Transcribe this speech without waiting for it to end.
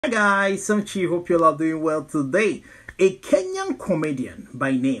Hi guys, I'm Chi. Hope you're all doing well today. A Kenyan comedian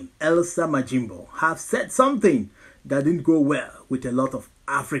by name Elsa Majimbo have said something that didn't go well with a lot of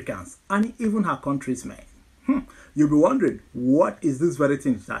Africans and even her countrymen. You'll be wondering, what is this very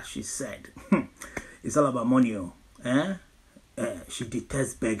thing that she said? It's all about money. She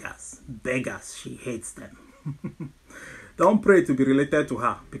detests beggars. Beggars, she hates them. Don't pray to be related to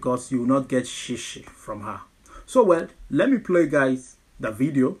her because you will not get shishi from her. So well, let me play guys the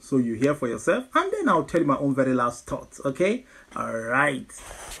video so you hear for yourself, and then I'll tell you my own very last thoughts. Okay, all right.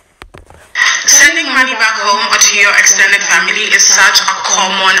 Sending money back home or to your extended family is such a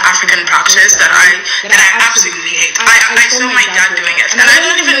common African practice that I absolutely hate. I saw my dad doing it, and I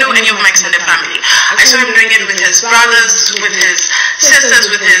don't even know any of my extended family. I saw him doing it with his brothers, with his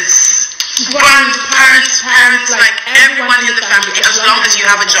sisters, with his grandparents, parents, like everyone in the family. As long as you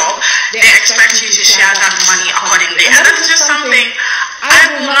have a job, they expect you to share that money accordingly, and that's just something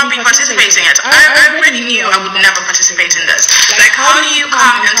I will not be participating in. I already knew I would never participate in this. Like, how do you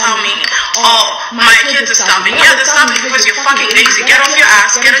come and tell me, oh, my kids are starving? Yeah, they're starving because you're fucking lazy. Get off your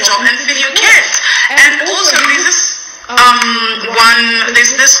ass, get a job, and feed your kids. And also, there's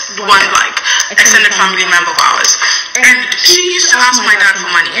this one like extended family member of ours, and she used to ask my dad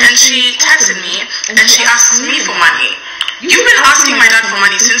for money, and she texted me and she asks me for money. You've been asking my dad for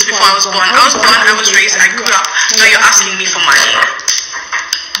money since before I was born. I was raised, I grew up. Now you're asking me for money.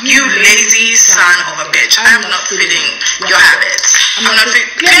 You lazy son of a bitch. I am not feeding your habits. I'm not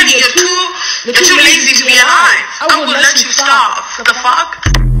feeding. Clearly, you're too lazy to be alive. I will let you starve. The fuck?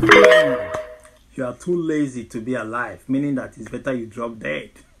 You are too lazy to be alive, meaning that it's better you drop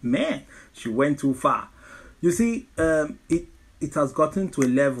dead. Man, she went too far. You see, it has gotten to a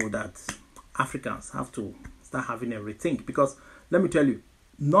level that Africans have to start having a rethink, because let me tell you,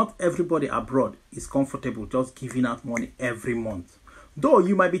 not everybody abroad is comfortable just giving out money every month. Though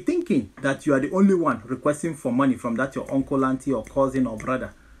you might be thinking that you are the only one requesting for money from that your uncle, auntie, or cousin, or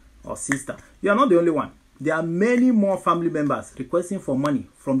brother, or sister. You are not the only one. There are many more family members requesting for money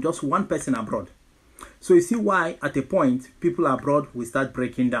from just one person abroad. So you see why at a point people abroad will start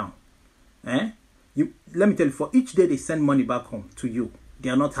breaking down. Let me tell you, for each day they send money back home to you, they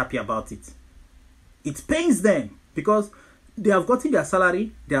are not happy about it. It pains them because they have gotten their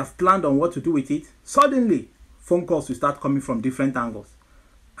salary, they have planned on what to do with it. Suddenly, phone calls will start coming from different angles.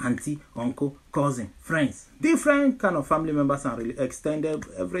 Auntie, uncle, cousin, friends, different kind of family members and really extended,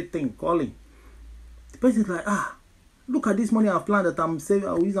 everything calling. The person is like, look at this money I've planned that I'm saving,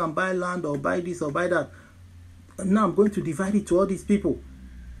 I'll use and buy land or buy this or buy that. And now I'm going to divide it to all these people.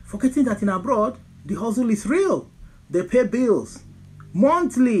 Forgetting that in abroad, the hustle is real. They pay bills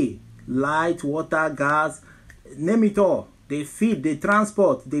monthly. Light, water, gas, name it all. They feed, they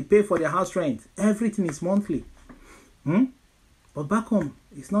transport, they pay for their house rent. Everything is monthly. But back home,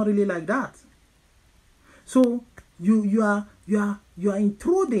 it's not really like that. So you are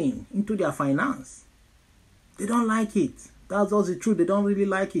intruding into their finance. They don't like it. That's also the truth. They don't really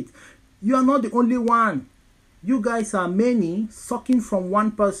like it. You are not the only one. You guys are many sucking from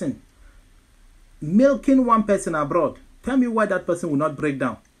one person, milking one person abroad. Tell me why that person will not break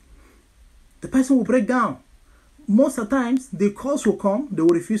down. The person will break down. Most of the times, the calls will come, they will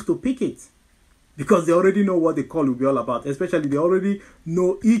refuse to pick it because they already know what the call will be all about. Especially, they already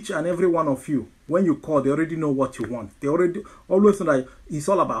know each and every one of you. When you call, they already know what you want. They already always know that it's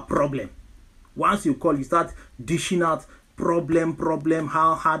all about problem. Once you call, you start dishing out problem,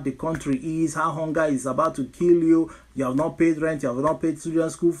 how hard the country is, how hunger is about to kill you. You have not paid rent, you have not paid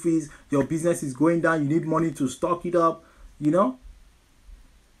student school fees, your business is going down, you need money to stock it up, you know.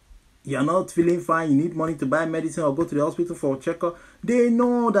 You're not feeling fine, you need money to buy medicine or go to the hospital for a checkup. They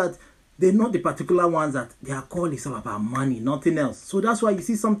know the particular ones that their call is all about money, nothing else. So that's why you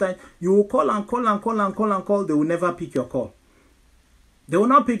see sometimes you will call and call and call and call and call. They will never pick your call. They will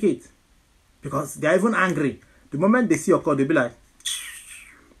not pick it because they're even angry. The moment they see your call, they'll be like,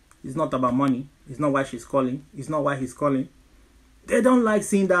 it's not about money. It's not why she's calling. It's not why he's calling. They don't like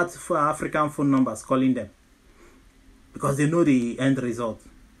seeing that for African phone numbers calling them because they know the end result.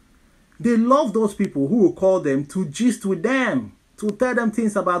 They love those people who will call them to gist with them, to tell them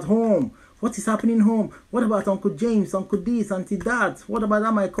things about home. What is happening home? What about Uncle James, Uncle this, Auntie that? What about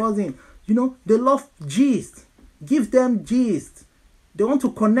that, my cousin? You know, they love gist. Give them gist. They want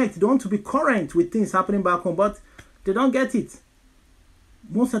to connect. They want to be current with things happening back home, but they don't get it.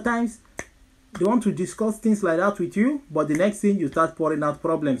 Most of the times, they want to discuss things like that with you, but the next thing, you start pouring out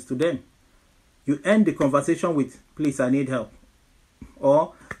problems to them. You end the conversation with, please, I need help.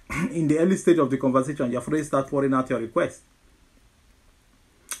 Or in the early stage of the conversation, you're afraid to start pouring out your request.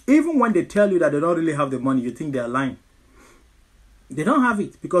 Even when they tell you that they don't really have the money, you think they are lying. They don't have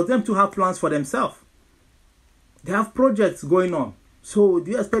it because them too have plans for themselves. They have projects going on. So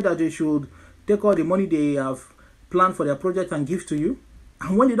do you expect that they should take all the money they have planned for their project and give to you?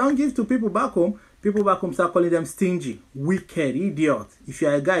 And when they don't give to people back home start calling them stingy, wicked, idiot. If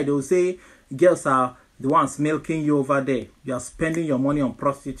you're a guy, they'll say girls are the ones milking you over there. You are spending your money on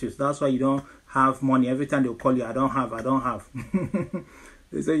prostitutes. That's why you don't have money. Every time they'll call you, I don't have.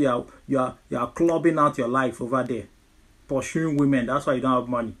 They say you are clubbing out your life over there, pursuing women. That's why you don't have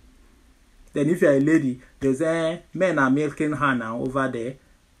money. Then if you're a lady, they say men are milking her now over there.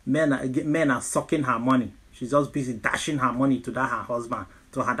 Men are sucking her money. She's just busy dashing her money to that her husband,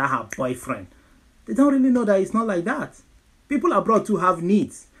 to that her boyfriend. They don't really know that it's not like that. People abroad too have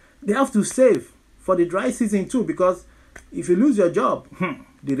needs. They have to save for the dry season too, because if you lose your job,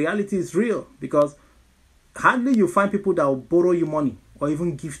 the reality is real, because hardly you find people that will borrow you money or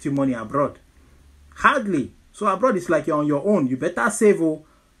even gift you money abroad. Hardly. So abroad it's like you're on your own. You better save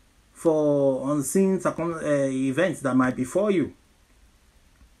for unseen events that might befall you.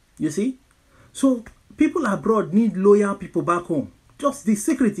 You see? So people abroad need loyal people back home. Just the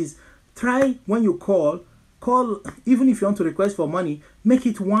secret is, try when you call, even if you want to request for money, make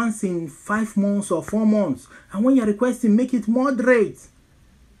it once in 5 months or 4 months. And when you're requesting, make it moderate.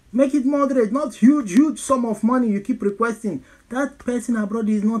 Make it moderate, not huge sum of money you keep requesting. That person abroad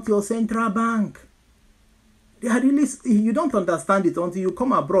is not your central bank. They are really, you don't understand it until you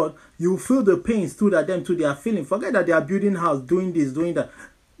come abroad. You feel the pains too that them too they are feeling. Forget that they are building house, doing this, doing that.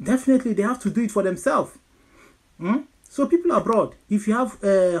 Definitely they have to do it for themselves. So people abroad, if you have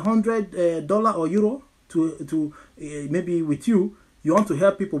 $100 or euro to maybe with you want to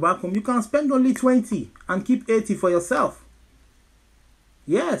help people back home, you can spend only 20 and keep 80 for yourself.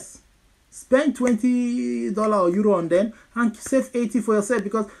 Yes, spend $20 or euro on them and save 80 for yourself,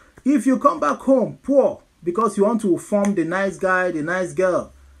 because if you come back home poor because you want to form the nice guy, the nice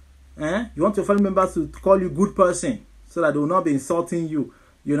girl, you want your family members to call you good person so that they will not be insulting you,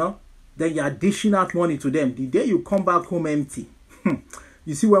 then you are dishing out money to them. The day you come back home empty,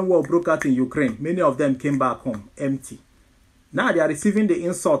 you see when war broke out in Ukraine, many of them came back home empty. Now they are receiving the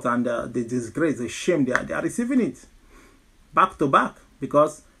insult and the disgrace, the shame. They are receiving it back to back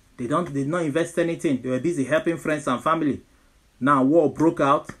because they did not invest anything. They were busy helping friends and family. Now war broke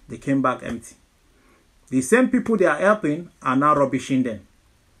out, they came back empty. The same people they are helping are now rubbishing them.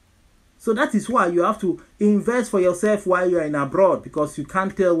 So that is why you have to invest for yourself while you are in abroad, because you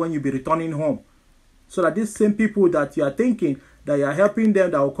can't tell when you'll be returning home. So that these same people that you are thinking that you are helping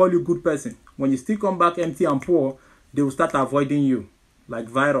them, that will call you good person, when you still come back empty and poor, they will start avoiding you like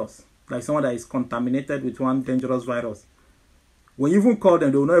virus, like someone that is contaminated with one dangerous virus. When you even call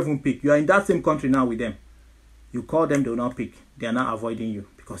them, they will not even pick. You are in that same country now with them. You call them, they will not pick. They are not avoiding you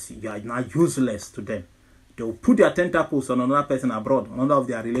because you are now useless to them. They will put their tentacles on another person abroad, on another of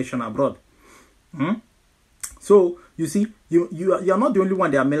their relation abroad. So, you see, you are not the only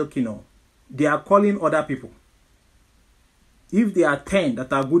one they are milking. They are calling other people. If there are 10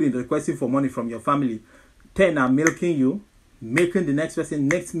 that are good in requesting for money from your family, 10 are milking you, making the next person,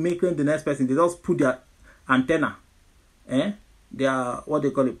 making the next person. They just put their antenna. They are, what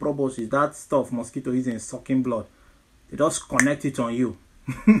they call it, proboscis, that stuff mosquito is in sucking blood. They just connect it on you.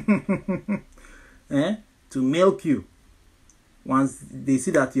 To milk you. Once they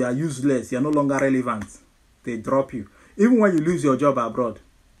see that you are useless, you are no longer relevant, they drop you. Even when you lose your job abroad,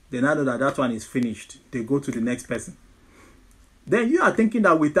 they now know that that one is finished. They go to the next person. Then you are thinking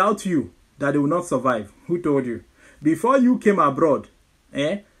that without you, that they will not survive. Who told you? Before you came abroad,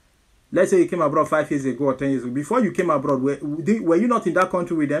 let's say you came abroad 5 years ago or 10 years ago. Before you came abroad, were you not in that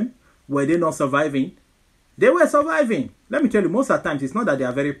country with them? Were they not surviving? They were surviving. Let me tell you, most of the times, it's not that they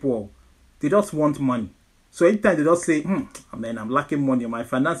are very poor. They just want money. So anytime they just say, man, I'm lacking money, my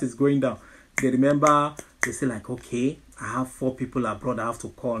finance is going down. They remember, they say like, okay, I have 4 people abroad I have to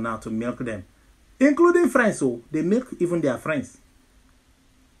call now to milk them. Including friends, so they milk even their friends.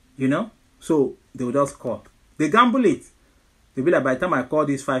 So they will just call. They gamble it. They'll be like, by the time I call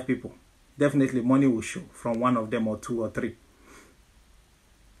these 5 people, definitely money will show from one of them or 2 or 3.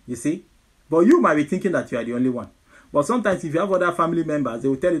 You see? But you might be thinking that you are the only one. But sometimes if you have other family members, they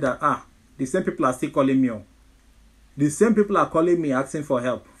will tell you that, the same people are still calling me. The same people are calling me asking for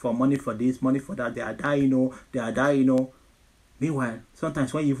help, for money for this, money for that. They are dying, Meanwhile,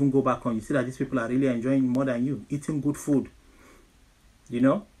 sometimes when you even go back home, you see that these people are really enjoying more than you, eating good food.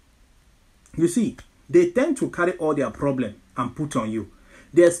 You see, they tend to carry all their problem and put on you.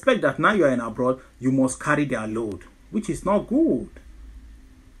 They expect that now you are in abroad, you must carry their load, which is not good.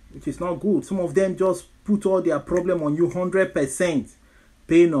 Some of them just put all their problem on you 100%.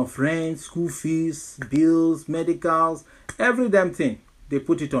 paying of rent, school fees, bills, medicals, every damn thing. They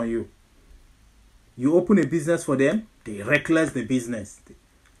put it on you. You open a business for them, they reckless the business.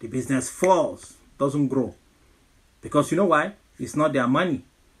 The business falls, doesn't grow. Because you know why? It's not their money.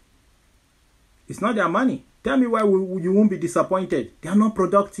 It's not their money. Tell me why you won't be disappointed. They are not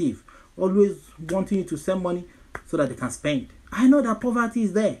productive. Always wanting you to send money so that they can spend. I know that poverty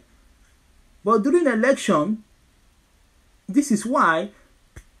is there. But during election, this is why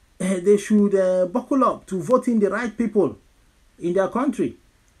they should buckle up to voting the right people in their country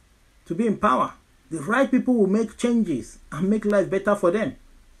to be in power. The right people will make changes and make life better for them.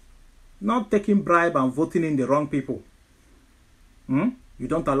 Not taking bribe and voting in the wrong people. You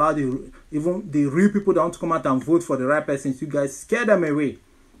don't allow even the real people that want to come out and vote for the right persons. You guys scare them away.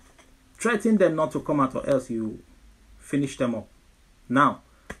 Threaten them not to come out or else you finish them up. Now,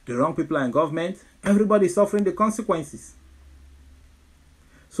 the wrong people are in government. Everybody is suffering the consequences.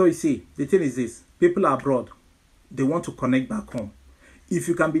 So you see, the thing is this. People abroad, they want to connect back home. If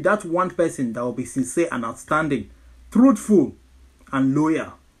you can be that one person that will be sincere and outstanding, truthful and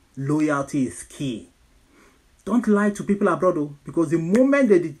loyal, loyalty is key. Don't lie to people abroad, though, because the moment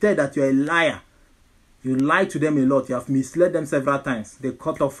they detect that you're a liar, you lie to them a lot, you have misled them several times, they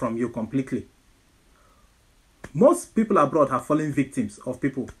cut off from you completely. Most people abroad have fallen victims of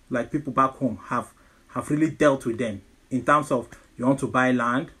people, like people back home have really dealt with them. In terms of, you want to buy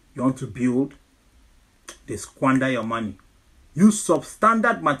land, you want to build, they squander your money. Use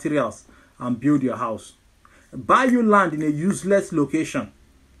substandard materials and build your house. Buy you land in a useless location.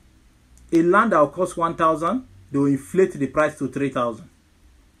 A land that will cost 1,000, they will inflate the price to 3,000.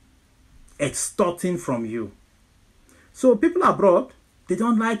 Extorting from you. So people abroad, they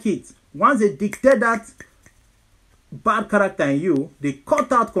don't like it. Once they dictate that bad character in you, they cut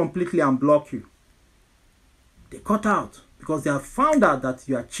out completely and block you. They cut out because they have found out that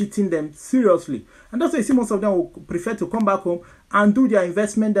you are cheating them seriously. And that's why you see most of them will prefer to come back home and do their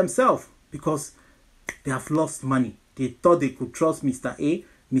investment themselves because they have lost money. They thought they could trust Mr. A,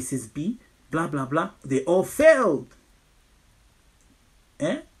 Mrs. B, blah, blah, blah. They all failed.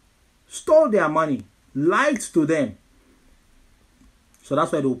 Stole their money. Lied to them. So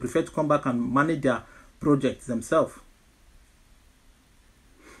that's why they will prefer to come back and manage their projects themselves.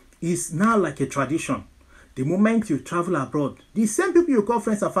 It's now like a tradition. The moment you travel abroad, the same people you call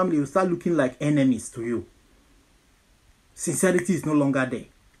friends and family will start looking like enemies to you. Sincerity is no longer there.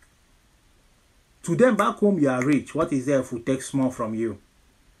 To them back home, you are rich. What is there if we take small from you?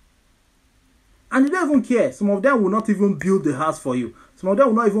 And they don't even care. Some of them will not even build the house for you. Some of them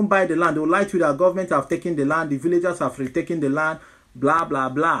will not even buy the land. They will lie to you that government have taken the land. The villagers have retaken the land. Blah, blah,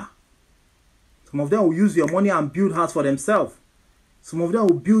 blah. Some of them will use your money and build house for themselves. Some of them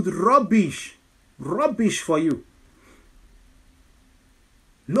will build rubbish. Rubbish for you.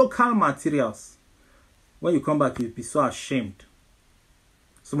 Local materials. When you come back, you'll be so ashamed.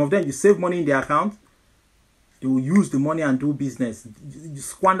 Some of them, you save money in their account. They will use the money and do business. You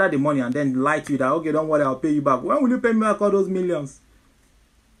squander the money and then lie to you that, okay, don't worry, I'll pay you back. When will you pay me back all those millions?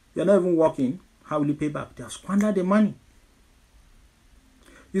 You're not even working. How will you pay back? They have squandered the money.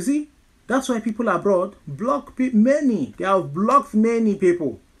 You see, that's why people abroad block many. They have blocked many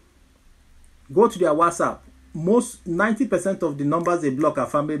people. Go to their WhatsApp. 90% of the numbers they block are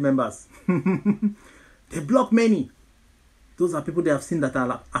family members. They block many. Those are people they have seen that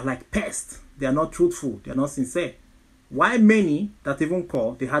are like pests. They are not truthful. They are not sincere. Why many that even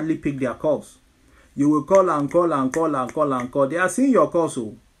call, they hardly pick their calls. You will call and call and call and call and call. They are seeing your calls.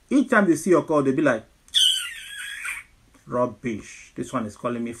 So each time they see your call, they'll be like, rubbish. This one is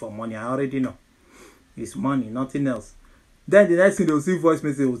calling me for money. I already know. It's money, nothing else. Then the next thing they'll see voice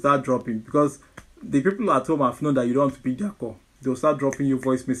message will start dropping because the people at home have known that you don't want to pick their call. They'll start dropping you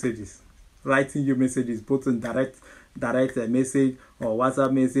voice messages, writing you messages, both in direct message or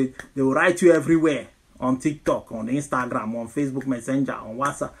WhatsApp message. They will write you everywhere, on TikTok, on Instagram, on Facebook Messenger, on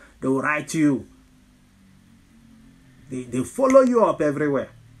WhatsApp. They will write you. They follow you up everywhere.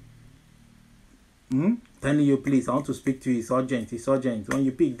 Telling you, please, I want to speak to you. It's urgent. It's urgent. When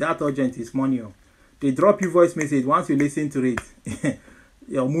you pick that urgent, it's money. They drop you voice message. Once you listen to it,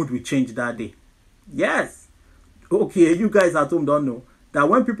 your mood will change that day. Yes. Okay, you guys at home don't know that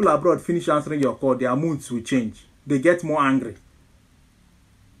when people abroad finish answering your call, their moods will change. They get more angry.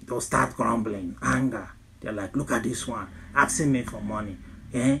 They'll start grumbling, anger. They're like, look at this one, asking me for money.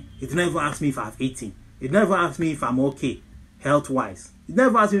 It never asked me if I've eaten. It never asked me if I'm okay, health-wise. It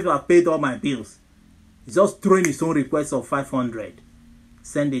never asked me if I've paid all my bills. It's just throwing his own request of 500.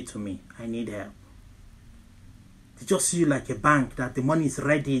 Send it to me. I need help. They just see you like a bank, that the money is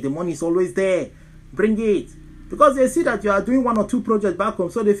ready. The money is always there. Bring it. Because they see that you are doing 1 or 2 projects back home,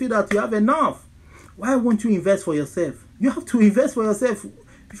 so they feel that you have enough. Why won't you invest for yourself? You have to invest for yourself.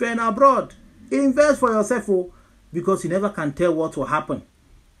 If you're in abroad, invest for yourself, because you never can tell what will happen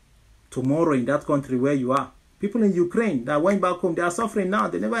tomorrow in that country where you are. People in Ukraine that went back home, they are suffering now.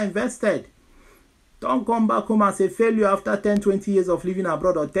 They never invested. Don't come back home as a failure after 10, 20 years of living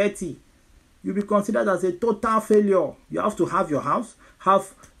abroad, or 30. You'll be considered as a total failure. You have to have your house,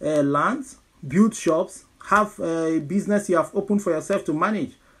 have lands, build shops, have a business you have opened for yourself to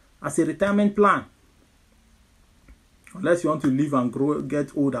manage as a retirement plan. Unless you want to live and grow,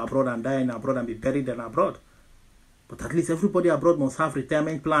 get old abroad and die in abroad and be buried in abroad. But at least everybody abroad must have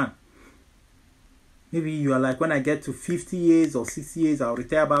retirement plan. Maybe you are like, when I get to 50 years or 60 years, I'll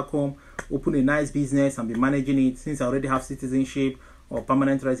retire back home, open a nice business and be managing it. Since I already have citizenship or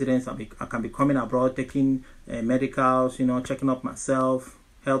permanent residence, I can be coming abroad, taking medicals, checking up myself,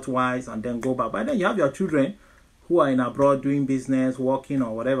 health-wise, and then go back. But then you have your children who are in abroad doing business, working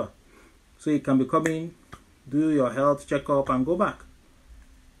or whatever. So you can be coming, do your health checkup and go back.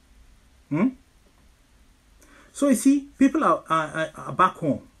 So you see, people are back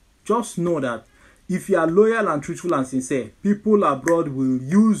home. Just know that if you are loyal and truthful and sincere, people abroad will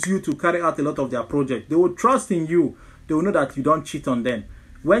use you to carry out a lot of their projects. They will trust in you. They will know that you don't cheat on them.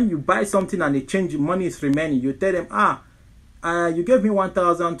 When you buy something and they change, money is remaining, you tell them, you gave me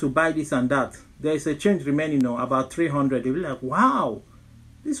 1,000 to buy this and that. There is a change remaining, about 300. They'll be like, wow,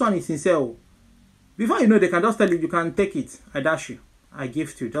 this one is sincere. Before you know, they can just tell you, you can take it. I dash you. I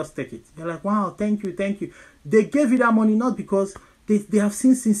gift you. Just take it. You're like, wow, thank you, thank you. They gave you that money not because they have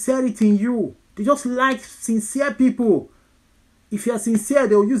seen sincerity in you. They just like sincere people. If you are sincere,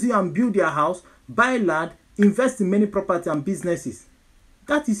 they will use you and build their house, buy land, invest in many property and businesses.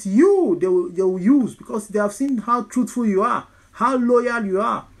 That is you they will use, because they have seen how truthful you are, how loyal you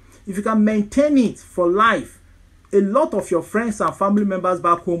are. If you can maintain it for life, a lot of your friends and family members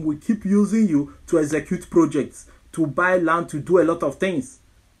back home will keep using you to execute projects, to buy land, to do a lot of things,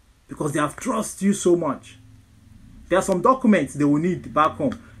 because they have trusted you so much. There are some documents they will need back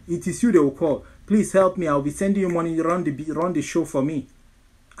home. It is you they will call. Please help me. I'll be sending you money. Run the show for me.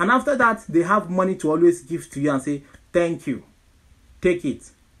 And after that, they have money to always give to you and say, thank you. Take it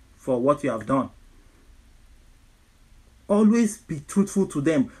for what you have done. Always be truthful to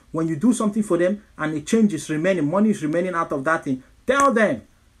them. When you do something for them and a change is remaining, money is remaining out of that thing, tell them,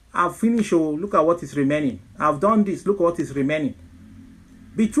 I've finished. Oh, look at what is remaining. I've done this. Look at what is remaining.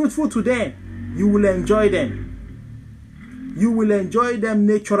 Be truthful to them. You will enjoy them. You will enjoy them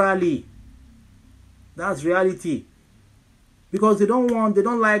naturally. That's reality. Because they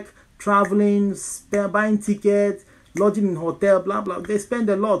don't like traveling, buying tickets, lodging in hotel, blah, blah. They spend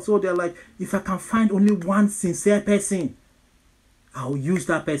a lot. So they're like, if I can find only one sincere person, I'll use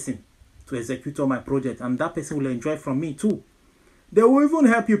that person to execute all my project. And that person will enjoy from me too. They will even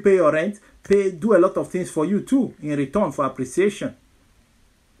help you pay your rent, do a lot of things for you too, in return for appreciation.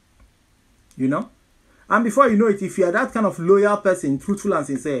 And before you know it, if you are that kind of loyal person, truthful and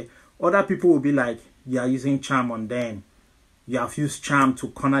sincere, other people will be like, you are using charm on them. You have used charm to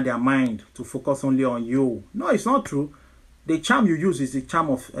corner their mind, to focus only on you. No, it's not true. The charm you use is the charm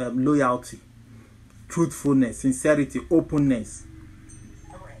of loyalty, truthfulness, sincerity, openness.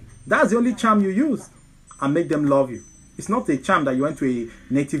 That's the only charm you use and make them love you. It's not a charm that you went to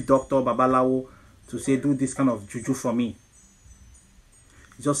a native doctor, babalawo, to say, do this kind of juju for me.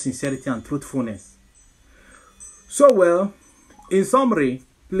 It's just sincerity and truthfulness. So, well, in summary,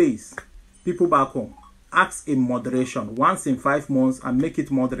 please, people back home, ask in moderation once in 5 months and make it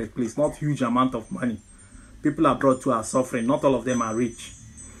moderate, please. Not huge amount of money. People abroad too are suffering. Not all of them are rich.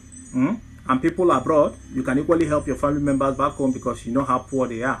 And people abroad, you can equally help your family members back home because you know how poor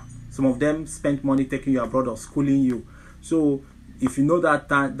they are. Some of them spent money taking you abroad or schooling you. So if you know that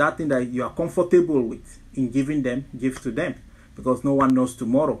thing that you are comfortable with in giving them, give to them, because no one knows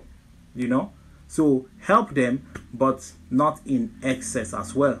tomorrow, So help them, but not in excess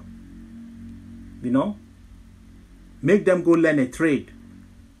as well. Make them go learn a trade.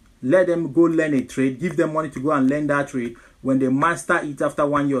 Let them go learn a trade. Give them money to go and learn that trade. When they master it after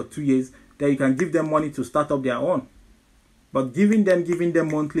 1 year or 2 years, then you can give them money to start up their own. But giving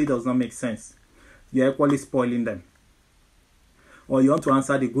them monthly does not make sense. You're equally spoiling them. Or you want to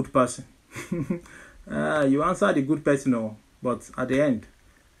answer the good person. You answer the good person, but at the end,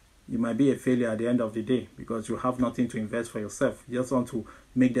 you might be a failure at the end of the day because you have nothing to invest for yourself. You just want to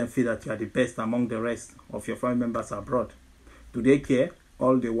make them feel that you are the best among the rest of your family members abroad. Do they care?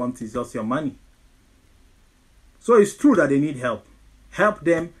 All they want is just your money. So it's true that they need help. Help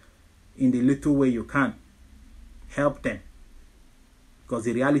them in the little way you can. Help them. Because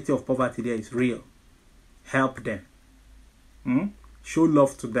the reality of poverty there is real. help them. Show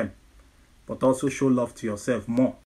love to them, but also show love to yourself more.